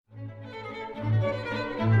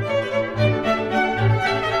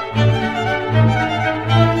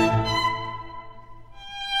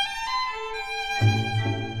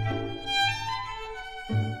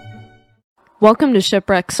Welcome to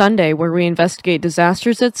Shipwreck Sunday, where we investigate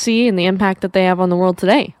disasters at sea and the impact that they have on the world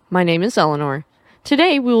today. My name is Eleanor.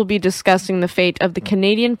 Today, we will be discussing the fate of the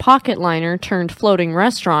Canadian pocket liner turned floating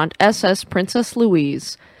restaurant SS Princess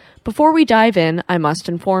Louise. Before we dive in, I must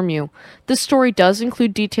inform you, this story does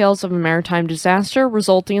include details of a maritime disaster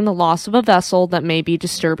resulting in the loss of a vessel that may be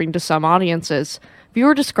disturbing to some audiences.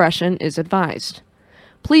 Viewer discretion is advised.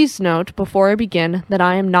 Please note, before I begin, that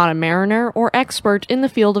I am not a mariner or expert in the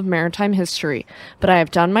field of maritime history, but I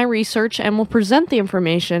have done my research and will present the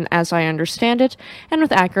information as I understand it and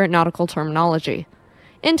with accurate nautical terminology.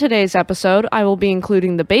 In today's episode, I will be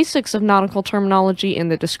including the basics of nautical terminology in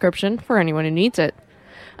the description for anyone who needs it.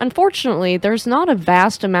 Unfortunately, there's not a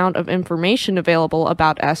vast amount of information available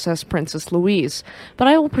about SS Princess Louise, but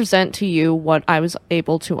I will present to you what I was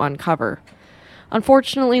able to uncover.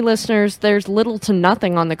 Unfortunately, listeners, there's little to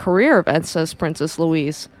nothing on the career of SS Princess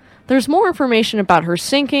Louise. There's more information about her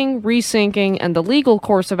sinking, resinking, and the legal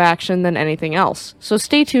course of action than anything else, so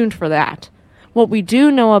stay tuned for that. What we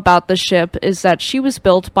do know about the ship is that she was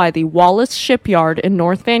built by the Wallace Shipyard in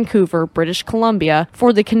North Vancouver, British Columbia,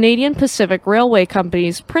 for the Canadian Pacific Railway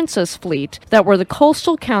Company's Princess Fleet that were the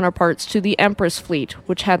coastal counterparts to the Empress Fleet,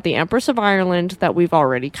 which had the Empress of Ireland that we've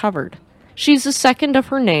already covered. She's the second of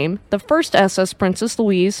her name, the first SS Princess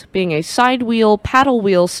Louise being a side-wheel,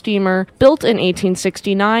 paddle-wheel steamer built in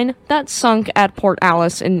 1869 that sunk at Port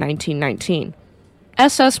Alice in 1919.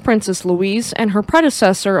 SS Princess Louise and her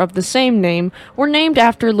predecessor of the same name were named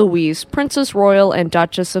after Louise, Princess Royal and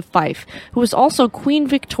Duchess of Fife, who was also Queen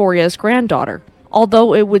Victoria's granddaughter.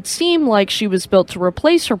 Although it would seem like she was built to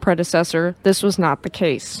replace her predecessor, this was not the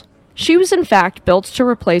case. She was in fact built to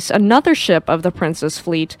replace another ship of the Princess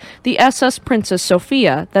Fleet, the SS Princess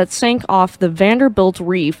Sophia, that sank off the Vanderbilt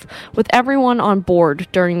Reef with everyone on board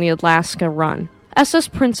during the Alaska run. SS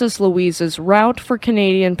Princess Louise's route for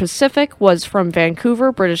Canadian Pacific was from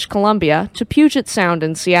Vancouver, British Columbia, to Puget Sound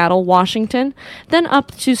in Seattle, Washington, then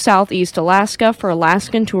up to Southeast Alaska for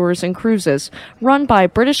Alaskan tours and cruises, run by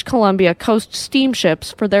British Columbia Coast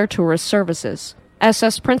steamships for their tourist services.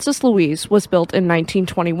 SS Princess Louise was built in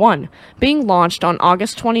 1921, being launched on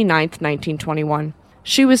August 29, 1921.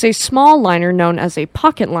 She was a small liner known as a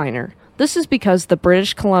pocket liner. This is because the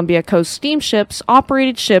British Columbia Coast steamships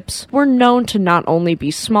operated ships were known to not only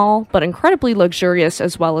be small, but incredibly luxurious,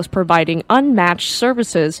 as well as providing unmatched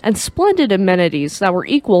services and splendid amenities that were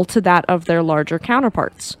equal to that of their larger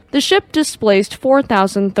counterparts. The ship displaced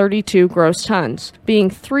 4,032 gross tons,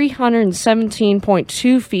 being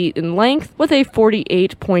 317.2 feet in length with a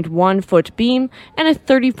 48.1 foot beam and a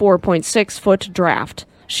 34.6 foot draft.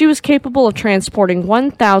 She was capable of transporting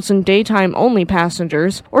 1,000 daytime-only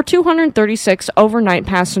passengers or 236 overnight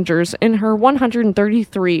passengers in her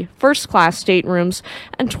 133 first-class staterooms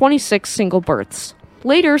and 26 single berths.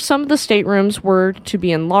 Later, some of the staterooms were to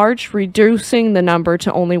be enlarged, reducing the number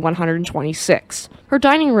to only 126. Her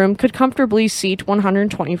dining room could comfortably seat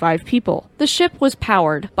 125 people. The ship was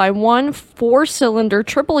powered by one 4-cylinder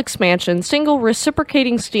triple-expansion single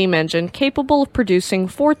reciprocating steam engine capable of producing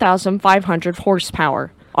 4,500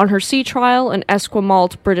 horsepower. On her sea trial in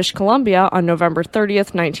Esquimalt, British Columbia on November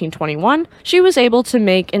 30th, 1921, she was able to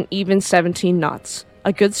make an even 17 knots,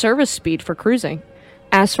 a good service speed for cruising.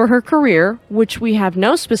 As for her career, which we have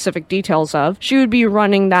no specific details of, she would be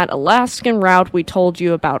running that Alaskan route we told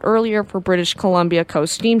you about earlier for British Columbia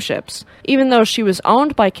Coast steamships. Even though she was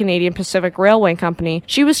owned by Canadian Pacific Railway Company,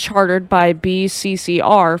 she was chartered by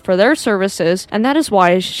BCCR for their services, and that is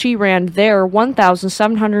why she ran their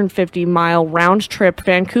 1,750-mile round-trip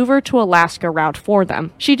Vancouver to Alaska route for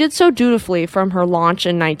them. She did so dutifully from her launch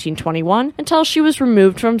in 1921 until she was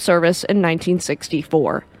removed from service in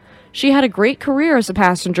 1964. She had a great career as a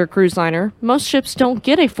passenger cruise liner. Most ships don't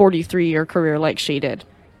get a 43-year career like she did.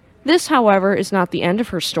 This, however, is not the end of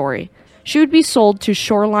her story. She would be sold to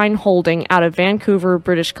Shoreline Holding out of Vancouver,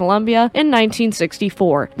 British Columbia in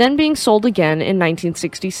 1964, then being sold again in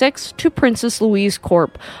 1966 to Princess Louise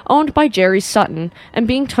Corp., owned by Jerry Sutton, and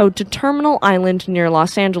being towed to Terminal Island near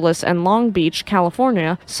Los Angeles and Long Beach,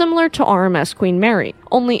 California, similar to RMS Queen Mary,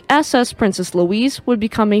 only SS Princess Louise would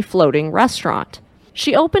become a floating restaurant.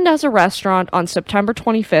 She opened as a restaurant on September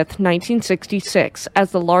 25, 1966,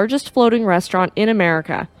 as the largest floating restaurant in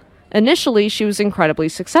America. Initially, she was incredibly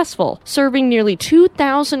successful, serving nearly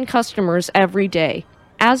 2,000 customers every day.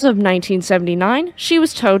 As of 1979, she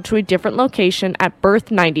was towed to a different location at Berth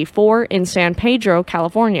 94 in San Pedro,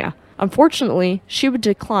 California. Unfortunately, she would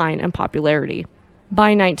decline in popularity.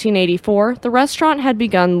 By 1984, the restaurant had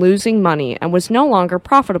begun losing money and was no longer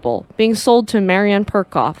profitable, being sold to Marian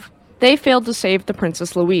Perkoff. They failed to save the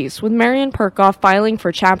Princess Louise, with Marion Perkoff filing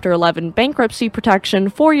for Chapter 11 bankruptcy protection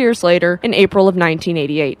 4 years later in April of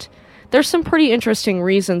 1988. There's some pretty interesting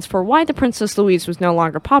reasons for why the Princess Louise was no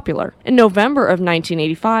longer popular. In November of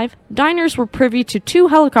 1985, diners were privy to 2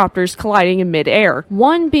 helicopters colliding in mid-air,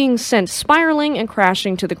 one being sent spiraling and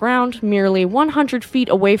crashing to the ground merely 100 feet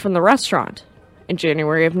away from the restaurant. In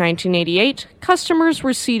January of 1988, customers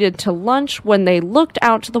were seated to lunch when they looked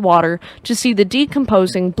out to the water to see the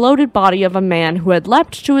decomposing, bloated body of a man who had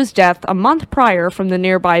leapt to his death a month prior from the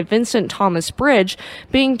nearby Vincent Thomas Bridge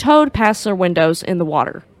being towed past their windows in the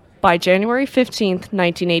water. By January 15,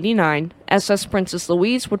 1989, SS Princess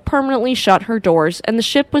Louise would permanently shut her doors and the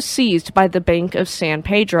ship was seized by the Bank of San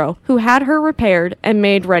Pedro, who had her repaired and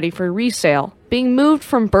made ready for resale, being moved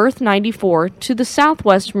from berth 94 to the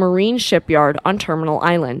Southwest Marine Shipyard on Terminal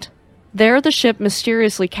Island. There, the ship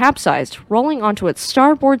mysteriously capsized, rolling onto its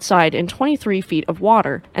starboard side in 23 feet of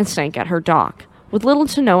water, and sank at her dock, with little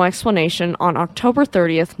to no explanation on October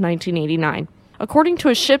 30, 1989. According to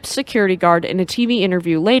a ship's security guard in a TV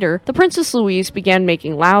interview later, the Princess Louise began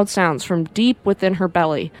making loud sounds from deep within her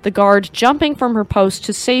belly, the guard jumping from her post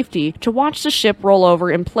to safety to watch the ship roll over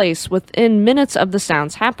in place within minutes of the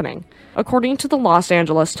sounds happening. According to the Los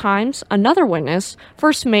Angeles Times, another witness,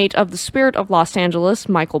 first mate of the Spirit of Los Angeles,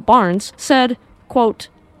 Michael Barnes, said, quote,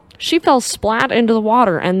 "She fell splat into the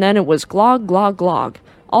water and then it was glog, glog, glog,"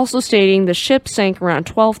 also stating the ship sank around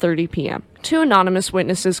 12:30 p.m. 2 anonymous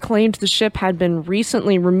witnesses claimed the ship had been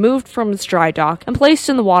recently removed from its dry dock and placed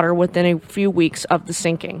in the water within a few weeks of the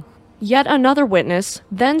sinking. Yet another witness,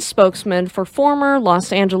 then spokesman for former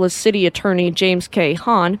Los Angeles City Attorney James K.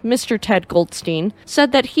 Hahn, Mr. Ted Goldstein,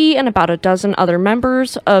 said that he and about a dozen other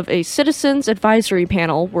members of a citizens advisory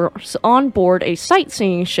panel were on board a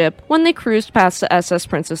sightseeing ship when they cruised past the SS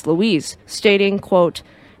Princess Louise, stating, quote,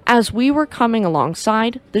 "As we were coming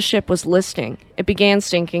alongside, the ship was listing. It began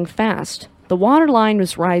sinking fast. The water line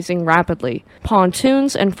was rising rapidly.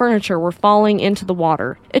 Pontoons and furniture were falling into the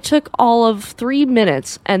water. It took all of 3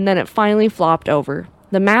 minutes, and then it finally flopped over.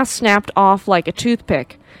 The mast snapped off like a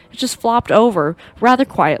toothpick. It just flopped over, rather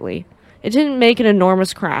quietly. It didn't make an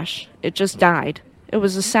enormous crash. It just died. It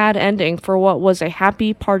was a sad ending for what was a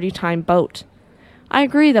happy party time boat." I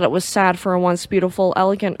agree that it was sad for a once beautiful,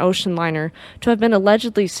 elegant ocean liner to have been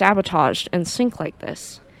allegedly sabotaged and sink like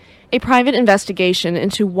this. A private investigation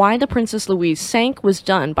into why the Princess Louise sank was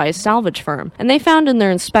done by a salvage firm, and they found in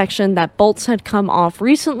their inspection that bolts had come off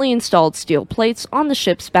recently installed steel plates on the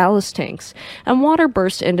ship's ballast tanks, and water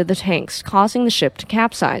burst into the tanks, causing the ship to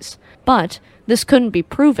capsize. But this couldn't be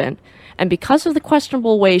proven, and because of the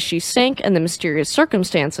questionable way she sank and the mysterious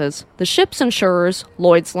circumstances, the ship's insurers,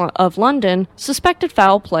 Lloyd's of London, suspected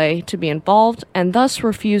foul play to be involved and thus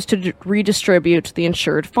refused to redistribute the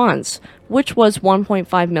insured funds, which was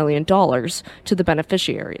 $1.5 million to the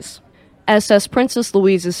beneficiaries. SS Princess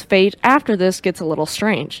Louise's fate after this gets a little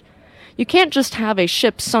strange. You can't just have a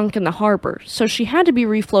ship sunk in the harbor, so she had to be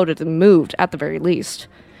refloated and moved at the very least.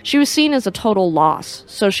 She was seen as a total loss,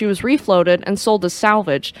 so she was refloated and sold as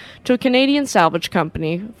salvage to a Canadian salvage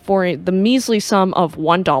company for the measly sum of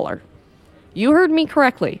 $1. You heard me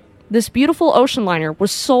correctly. This beautiful ocean liner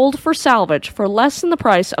was sold for salvage for less than the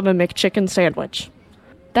price of a McChicken sandwich.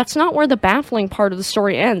 That's not where the baffling part of the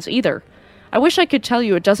story ends, either. I wish I could tell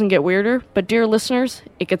you it doesn't get weirder, but dear listeners,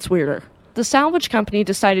 it gets weirder. The salvage company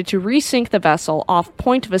decided to resink the vessel off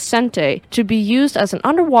Point Vicente to be used as an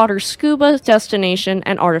underwater scuba destination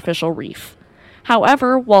and artificial reef.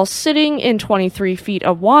 However, while sitting in 23 feet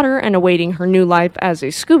of water and awaiting her new life as a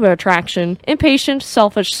scuba attraction, impatient,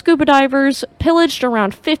 selfish scuba divers pillaged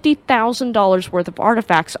around $50,000 worth of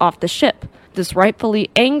artifacts off the ship. This rightfully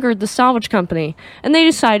angered the salvage company, and they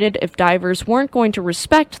decided if divers weren't going to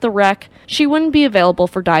respect the wreck, she wouldn't be available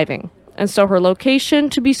for diving. And so her location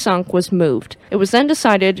to be sunk was moved. It was then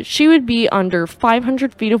decided she would be under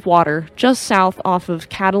 500 feet of water just south off of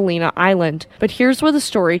Catalina Island. But here's where the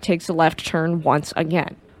story takes a left turn once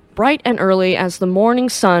again. Bright and early as the morning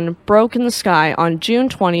sun broke in the sky on June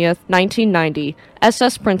 20th, 1990,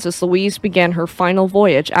 SS Princess Louise began her final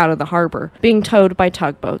voyage out of the harbor, being towed by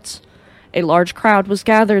tugboats. A large crowd was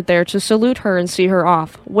gathered there to salute her and see her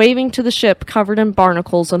off, waving to the ship covered in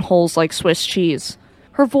barnacles and holes like Swiss cheese.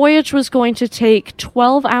 Her voyage was going to take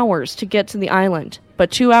 12 hours to get to the island,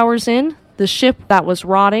 but 2 hours in, the ship that was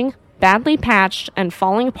rotting, badly patched, and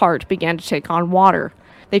falling apart began to take on water.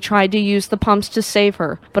 They tried to use the pumps to save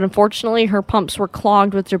her, but unfortunately her pumps were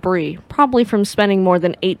clogged with debris, probably from spending more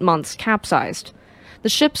than 8 months capsized. The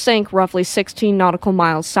ship sank roughly 16 nautical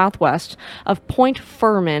miles southwest of Point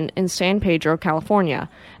Furman in San Pedro, California,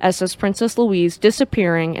 SS Princess Louise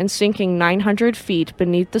disappearing and sinking 900 feet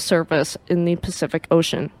beneath the surface in the Pacific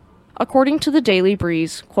Ocean. According to the Daily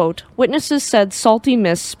Breeze, quote, witnesses said salty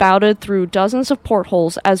mist spouted through dozens of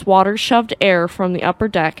portholes as water shoved air from the upper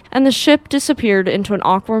deck, and the ship disappeared into an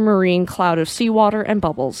aquamarine cloud of seawater and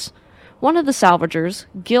bubbles. One of the salvagers,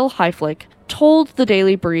 Gil Heiflich, told the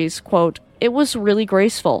Daily Breeze, quote, it was really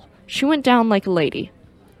graceful. She went down like a lady.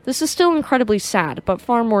 This is still incredibly sad, but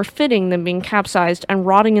far more fitting than being capsized and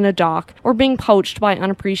rotting in a dock or being poached by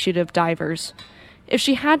unappreciative divers. If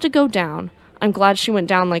she had to go down, I'm glad she went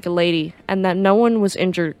down like a lady, and that no one was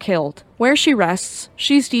injured or killed. Where she rests,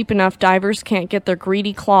 she's deep enough divers can't get their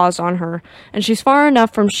greedy claws on her, and she's far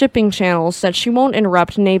enough from shipping channels that she won't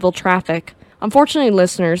interrupt naval traffic. Unfortunately,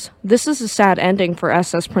 listeners, this is a sad ending for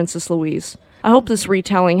SS Princess Louise. I hope this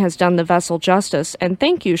retelling has done the vessel justice, and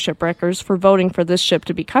thank you, shipwreckers, for voting for this ship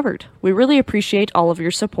to be covered. We really appreciate all of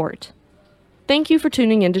your support. Thank you for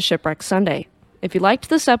tuning in to Shipwreck Sunday. If you liked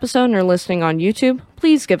this episode and are listening on YouTube,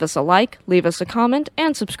 please give us a like, leave us a comment,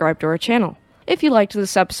 and subscribe to our channel. If you liked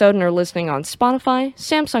this episode and are listening on Spotify,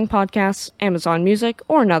 Samsung Podcasts, Amazon Music,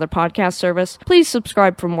 or another podcast service, please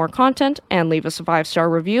subscribe for more content and leave us a 5-star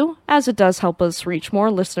review, as it does help us reach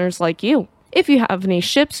more listeners like you. If you have any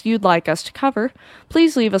ships you'd like us to cover,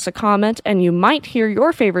 please leave us a comment and you might hear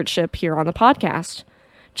your favorite ship here on the podcast.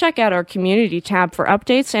 Check out our community tab for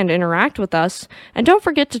updates and interact with us, and don't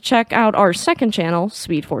forget to check out our second channel,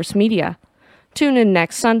 Speed Force Media. Tune in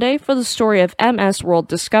next Sunday for the story of MS World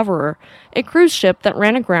Discoverer, a cruise ship that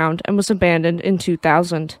ran aground and was abandoned in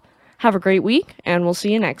 2000. Have a great week, and we'll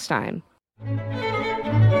see you next time.